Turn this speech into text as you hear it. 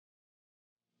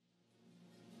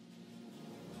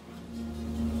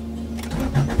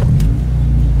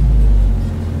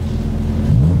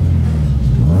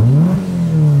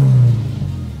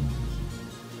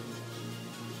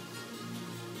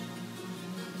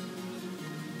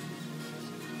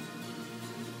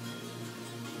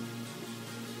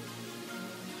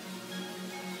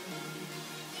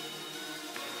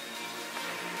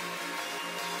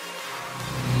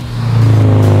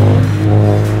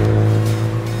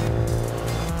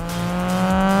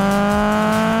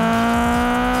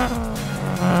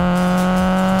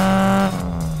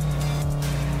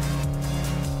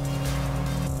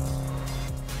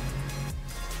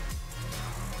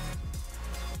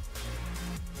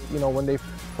you know, when they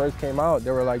first came out,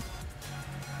 they were like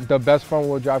the best front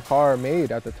wheel drive car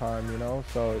made at the time, you know?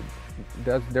 So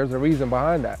there's a reason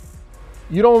behind that.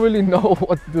 You don't really know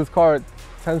what this car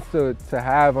tends to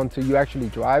have until you actually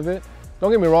drive it.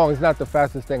 Don't get me wrong, it's not the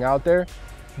fastest thing out there,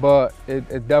 but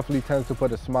it definitely tends to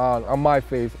put a smile on my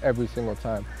face every single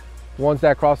time. Once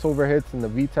that crossover hits and the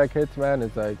VTEC hits, man,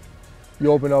 it's like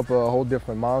you open up a whole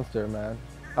different monster, man.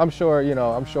 I'm sure, you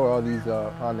know, I'm sure all these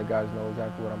Honda guys know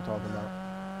exactly what I'm talking about.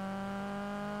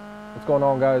 What's going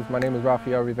on, guys? My name is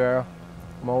Rafy Rivera.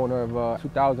 I'm owner of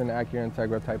 2000 Acura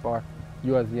Integra Type R,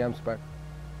 USDM spec,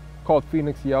 called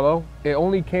Phoenix Yellow. It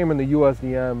only came in the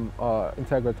USDM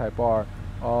Integra Type R.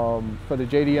 For the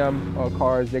JDM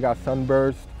cars, they got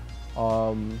Sunburst.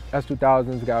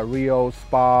 S2000s got Rio,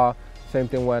 Spa. Same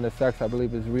thing with NSX, I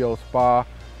believe is Rio, Spa.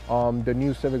 The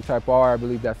new Civic Type R, I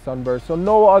believe that's Sunburst. So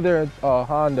no other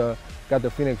Honda got the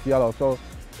Phoenix Yellow. So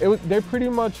they pretty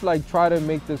much like try to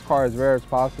make this car as rare as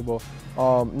possible.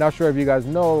 Not sure if you guys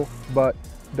know, but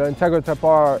the Integra Type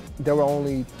R, there were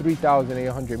only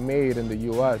 3,800 made in the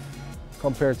US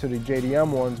compared to the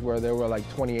JDM ones where there were like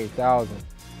 28,000.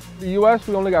 The US,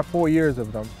 we only got 4 years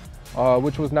of them,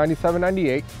 which was 97,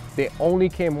 98. They only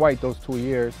came white those 2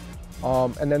 years.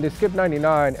 And then they skipped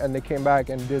 99 and they came back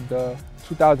and did the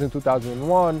 2000,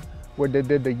 2001, where they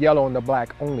did the yellow and the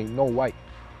black only, no white.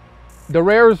 The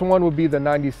rarest one would be the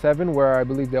 97, where I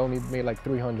believe they only made like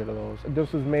 300 of those.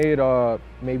 This was made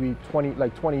maybe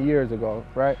 20 years ago,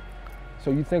 right? So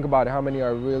you think about it, how many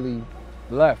are really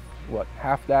left? What,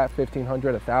 half that,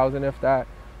 1,500, 1,000 if that?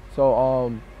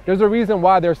 So there's a reason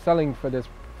why they're selling for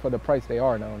the price they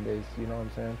are nowadays, you know what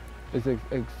I'm saying?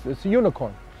 It's a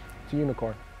unicorn, it's a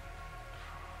unicorn.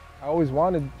 I always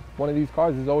wanted one of these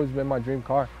cars. It's always been my dream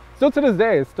car. Still to this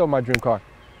day, it's still my dream car.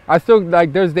 I still,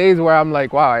 like, there's days where I'm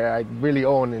like, wow, I really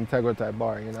own an Integra Type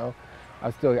R, you know?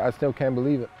 I still can't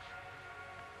believe it.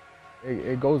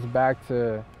 It goes back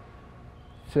to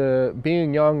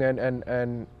being young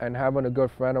and having a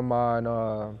good friend of mine.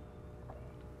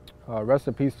 Rest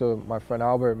in peace to my friend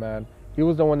Albert, man. He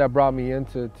was the one that brought me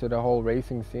into the whole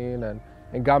racing scene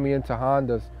and got me into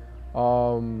Hondas.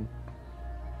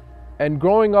 And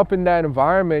growing up in that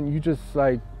environment, you just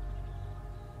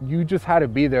had to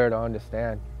be there to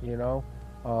understand, you know?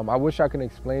 I wish I could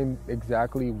explain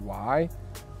exactly why,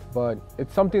 but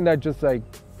it's something that just like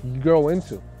you grow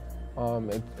into.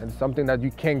 It's something that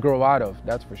you can't grow out of,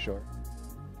 that's for sure.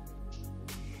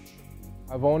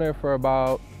 I've owned it for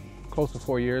about close to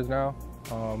 4 years now.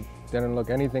 Didn't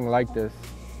look anything like this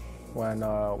when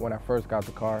I first got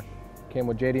the car. Came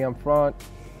with JDM front,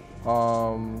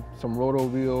 some roto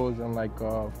wheels, and like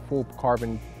a full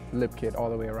carbon lip kit all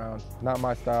the way around. Not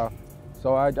my style.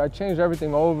 So I changed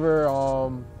everything over.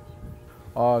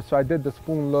 So I did the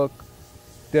spoon look,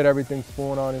 did everything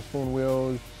spoon on it, spoon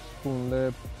wheels, spoon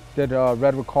lip, did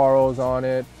red Recaros on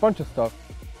it, bunch of stuff.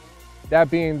 That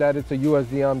being that it's a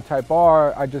USDM Type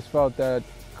R, I just felt that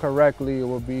correctly it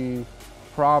would be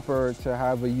proper to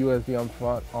have a USDM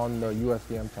front on the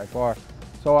USDM Type R.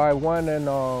 So I went and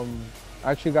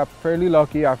actually got fairly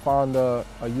lucky. I found a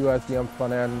USDM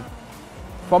front end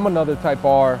from another Type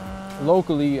R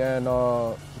locally and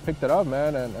picked it up,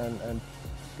 man, and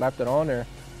slapped it on there.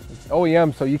 It's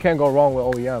OEM, so you can't go wrong with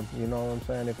OEM, you know what I'm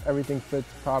saying? If everything fits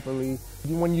properly.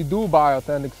 When you do buy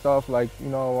authentic stuff, like, you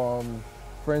know,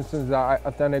 for instance, the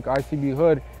authentic ICB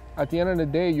hood, at the end of the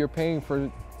day, you're paying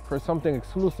for something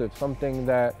exclusive, something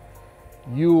that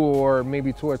you or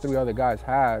maybe 2 or 3 other guys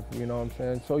have, you know what I'm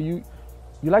saying? So you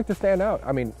like to stand out.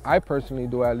 I mean, I personally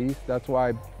do, at least. That's why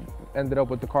I ended up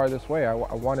with the car this way. I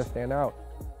want to stand out.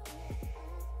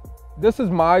 This is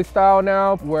my style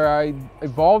now, where I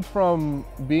evolved from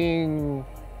being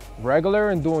regular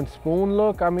and doing spoon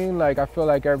look. I mean, like, I feel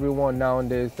like everyone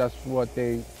nowadays, that's what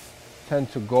they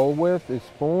tend to go with, is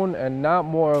spoon, and not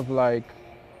more of like,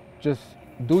 just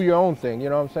do your own thing, you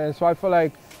know what I'm saying? So I feel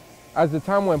like as the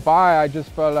time went by, I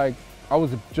just felt like I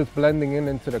was just blending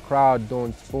into the crowd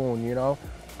doing spoon, you know?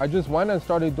 I just went and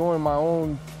started doing my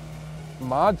own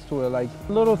mods to it, like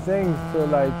little things to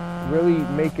like really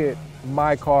make it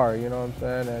my car, you know what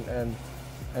I'm saying?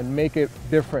 And make it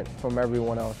different from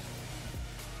everyone else.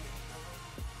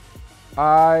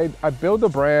 I built a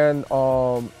brand,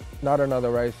 not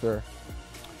another racer.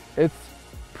 It's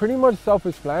pretty much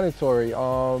self-explanatory.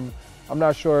 I'm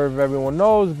not sure if everyone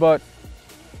knows, but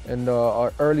in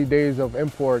the early days of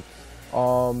imports,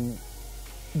 the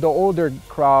older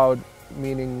crowd,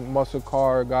 meaning muscle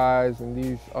car guys and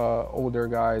these older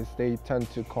guys, they tend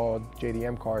to call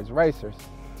JDM cars racers.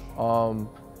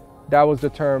 That was the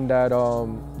term that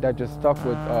that just stuck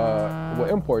with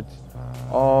imports.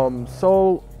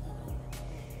 So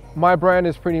My brand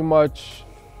is pretty much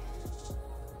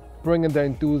bringing the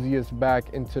enthusiast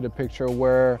back into the picture,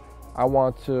 where I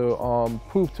want to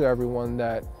prove to everyone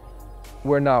that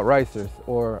we're not racers,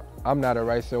 or I'm not a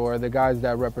racer, or the guys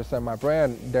that represent my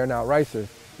brand, they're not racers.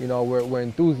 You know, we're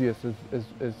enthusiasts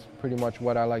is pretty much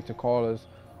what I like to call us.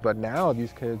 But now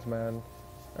these kids, man,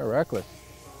 they're reckless,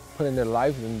 putting their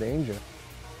lives in danger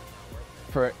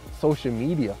for social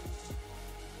media.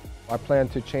 I plan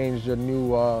to change the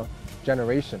new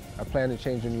generation. I plan to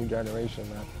change the new generation,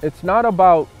 man. It's not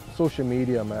about social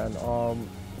media, man.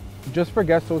 Just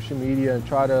forget social media and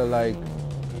try to like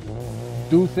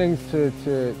do things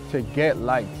to get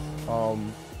likes.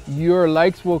 Your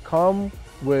likes will come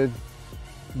with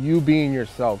you being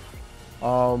yourself.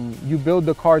 You build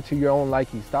the car to your own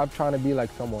liking. Stop trying to be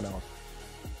like someone else.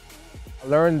 I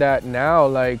learned that now,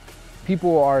 like,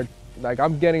 people are, like,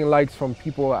 I'm getting likes from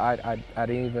people I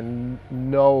didn't even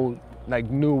know, like,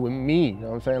 knew me, you know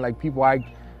what I'm saying? Like, people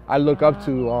I look up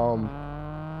to.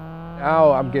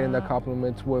 Now I'm getting the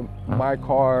compliments with my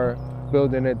car,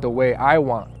 building it the way I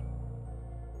want.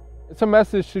 It's a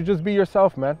message to just be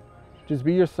yourself, man. Just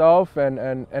be yourself,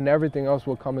 and everything else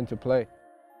will come into play.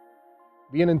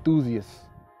 Be an enthusiast.